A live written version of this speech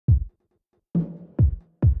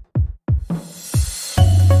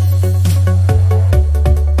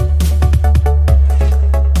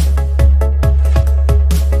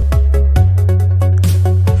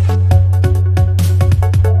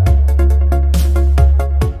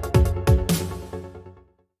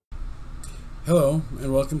Hello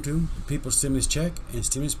and welcome to the People's Stimulus Check and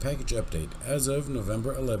Stimulus Package Update as of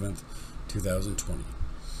November 11th, 2020.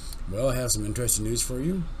 Well, I have some interesting news for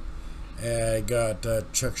you. I got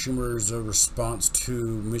Chuck Schumer's response to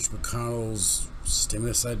Mitch McConnell's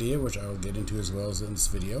stimulus idea, which I will get into as well as in this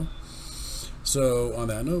video. So on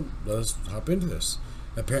that note, let's hop into this.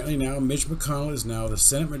 Apparently now Mitch McConnell is now the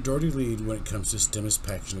Senate Majority Lead when it comes to stimulus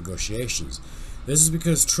package negotiations. This is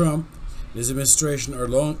because Trump and his administration are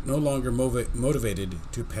no longer motivated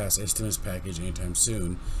to pass a stimulus package anytime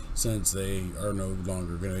soon, since they are no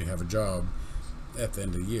longer going to have a job at the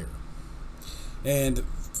end of the year. And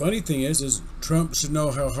funny thing is Trump should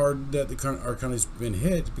know how hard that our economy's been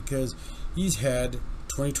hit, because he's had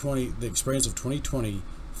the experience of 2020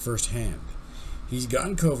 firsthand. He's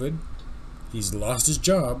gotten COVID, he's lost his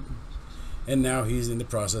job, and now he's in the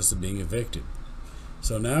process of being evicted.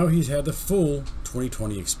 So now he's had the full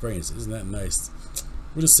 2020 experience. Isn't that nice?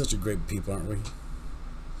 We're just such a great people, aren't we?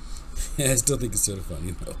 I still think it's sort of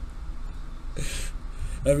funny, though.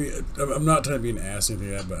 I mean, I'm not trying to be an ass or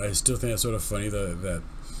anything like that, but I still think it's sort of funny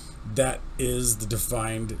that is the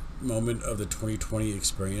defined moment of the 2020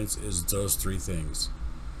 experience, is those three things.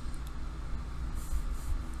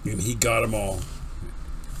 And he got them all.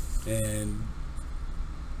 And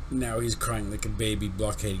now he's crying like a baby,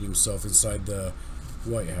 blockading himself inside the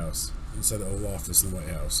White House, inside the Oval Office in the White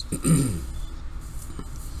House.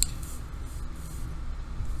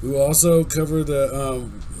 We will also cover the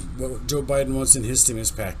what Joe Biden wants in his stimulus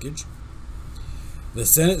package. The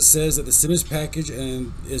Senate says that the stimulus package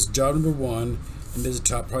is job number one and is a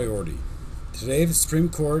top priority. Today, the Supreme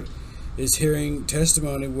Court is hearing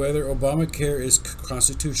testimony whether Obamacare is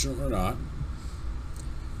constitutional or not.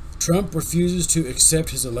 Trump refuses to accept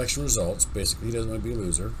his election results. Basically, he doesn't want to be a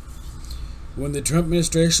loser. When the Trump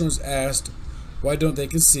administration was asked why don't they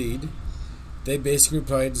concede, they basically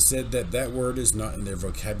replied and said that that word is not in their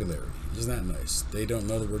vocabulary. Isn't that nice? They don't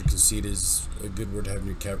know the word concede is a good word to have in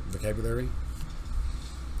your vocabulary.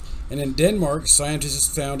 And in Denmark,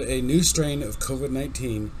 scientists found a new strain of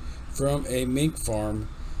COVID-19 from a mink farm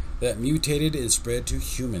that mutated and spread to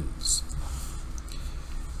humans.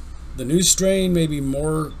 The new strain may be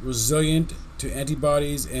more resilient to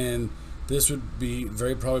antibodies, and this would be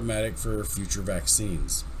very problematic for future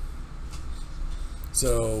vaccines.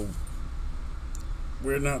 So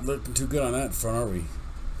we're not looking too good on that front, are we?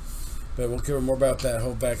 But we'll cover more about that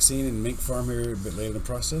whole vaccine and mink farm here a bit later in the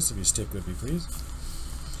process, if you stick with me, please.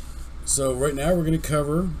 So right now we're going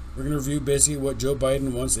to review basically what Joe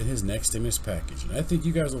Biden wants in his next stimulus package. And I think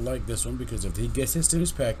you guys will like this one, because if he gets his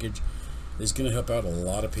stimulus package, it's going to help out a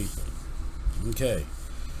lot of people. Okay.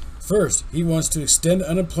 First, he wants to extend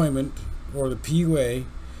unemployment, or the PUA,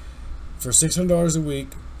 for $600 a week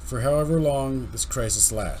for however long this crisis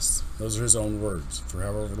lasts. Those are his own words, for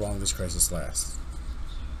however long this crisis lasts.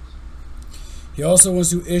 He also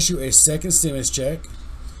wants to issue a second stimulus check.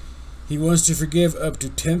 He wants to forgive up to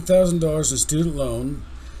 $10,000 in student loan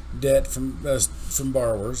debt from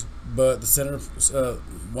borrowers, but the senator,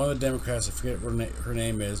 one of the Democrats, I forget what her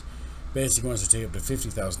name is, basically wants to take up to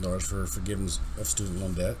 $50,000 for forgiveness of student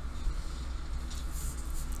loan debt.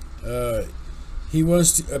 He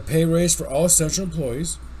wants a pay raise for all essential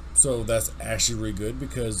employees. So that's actually really good,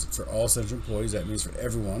 because for all essential employees, that means for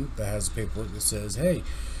everyone that has paperwork that says, hey,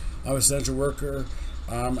 I'm an essential worker,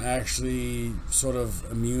 I'm actually sort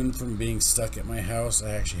of immune from being stuck at my house,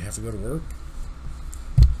 I actually have to go to work.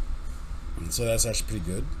 So that's actually pretty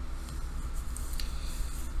good.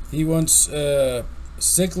 He wants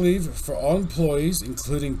sick leave for all employees,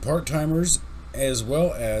 including part-timers as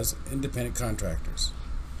well as independent contractors.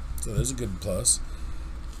 So there's a good plus.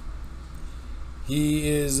 He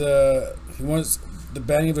wants the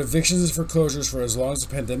banning of evictions and foreclosures for as long as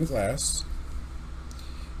the pandemic lasts.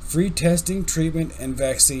 Free testing, treatment, and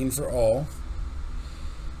vaccine for all.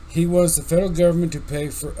 He wants the federal government to pay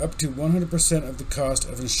for up to 100% of the cost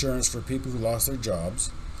of insurance for people who lost their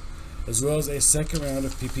jobs, as well as a second round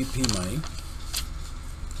of PPP money.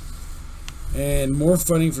 And more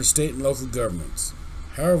funding for state and local governments.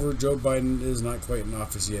 However, Joe Biden is not quite in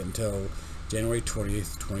office yet until January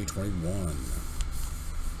 20th, 2021.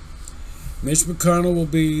 Mitch McConnell will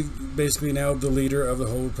be basically now the leader of the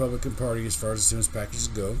whole Republican Party as far as the stimulus packages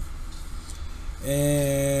go.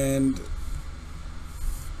 And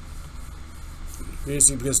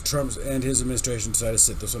basically because Trump and his administration decided to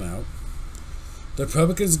sit this one out. The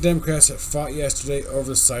Republicans and Democrats have fought yesterday over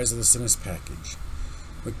the size of the stimulus package.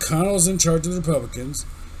 McConnell is in charge of the Republicans,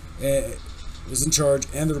 and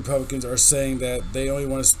the Republicans are saying that they only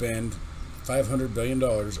want to spend $500 billion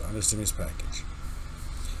on the stimulus package.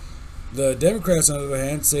 The Democrats, on the other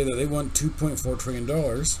hand, say that they want $2.4 trillion,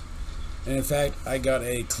 And in fact, I got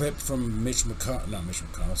a clip from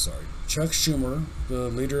Chuck Schumer, the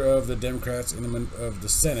leader of the Democrats of the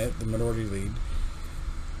Senate, the minority lead,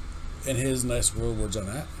 and his nice words on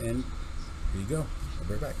that. And here you go. I'll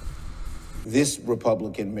be right back. This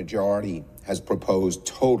Republican majority has proposed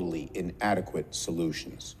totally inadequate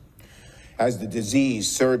solutions. As the disease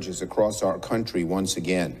surges across our country once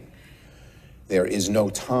again, there is no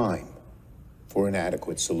time for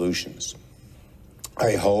inadequate solutions.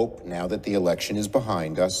 I hope, now that the election is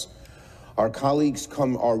behind us, our colleagues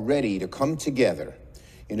are ready to come together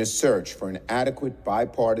in a search for an adequate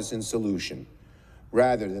bipartisan solution,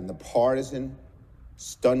 rather than the partisan,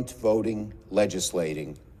 stunt-voting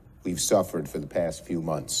legislating we've suffered for the past few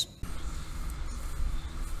months.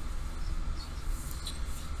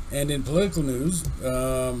 And in political news,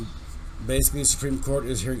 basically the Supreme Court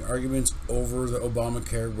is hearing arguments over the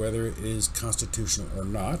Obamacare, whether it is constitutional or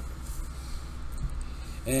not.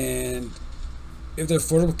 And if the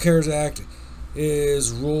Affordable Care Act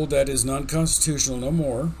is ruled that is non-constitutional no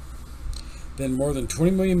more, then more than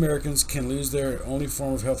 20 million Americans can lose their only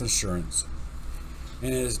form of health insurance.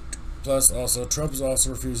 And plus, also, Trump is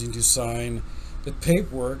also refusing to sign the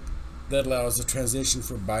paperwork that allows the transition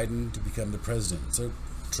for Biden to become the president. So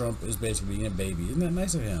Trump is basically being a baby. Isn't that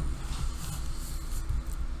nice of him?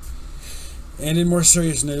 And in more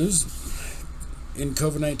serious news, in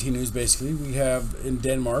COVID-19 news, basically, we have in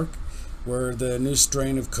Denmark, where the new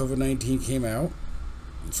strain of COVID-19 came out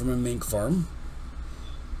from a mink farm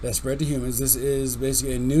that spread to humans. This is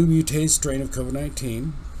basically a new mutated strain of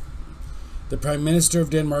COVID-19. The Prime Minister of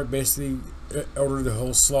Denmark basically ordered the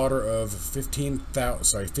whole slaughter of 15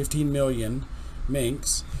 million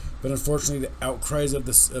minks, but unfortunately the outcries of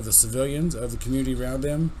the civilians, of the community around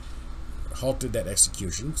them, halted that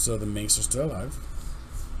execution, so the minks are still alive.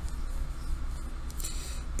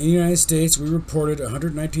 In the United States, we reported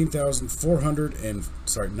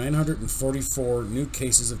 944 new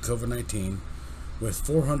cases of COVID-19 with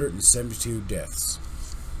 472 deaths.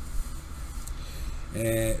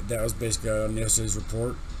 And that was basically on yesterday's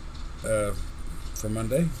report for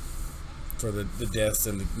Monday for the deaths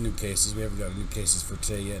and the new cases. We haven't got new cases for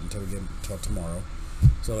today yet until tomorrow.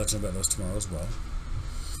 So I'll let you know about those tomorrow as well.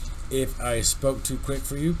 If I spoke too quick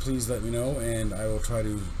for you, please let me know, and I will try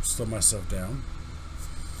to slow myself down.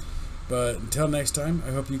 But until next time,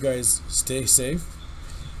 I hope you guys stay safe.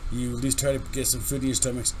 You at least try to get some food in your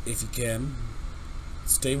stomachs if you can.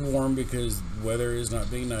 Stay warm because the weather is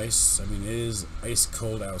not being nice. I mean, it is ice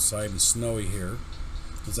cold outside and snowy here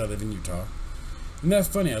since I live in Utah. Isn't that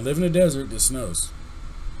funny? I live in a desert that snows.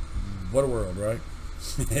 What a world, right?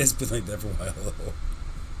 It's been like that for a while, though.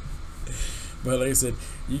 But like I said,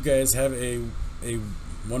 you guys have a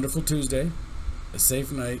wonderful Tuesday, a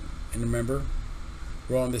safe night, and remember,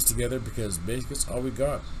 we're all in this together because basically it's all we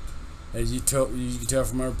got. As you can tell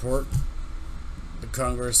from my report, the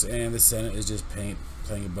Congress and the Senate is just playing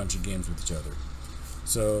a bunch of games with each other.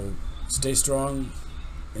 So stay strong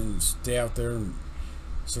and stay out there and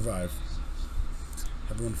survive.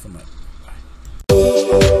 Have a wonderful night.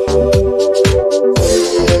 Bye.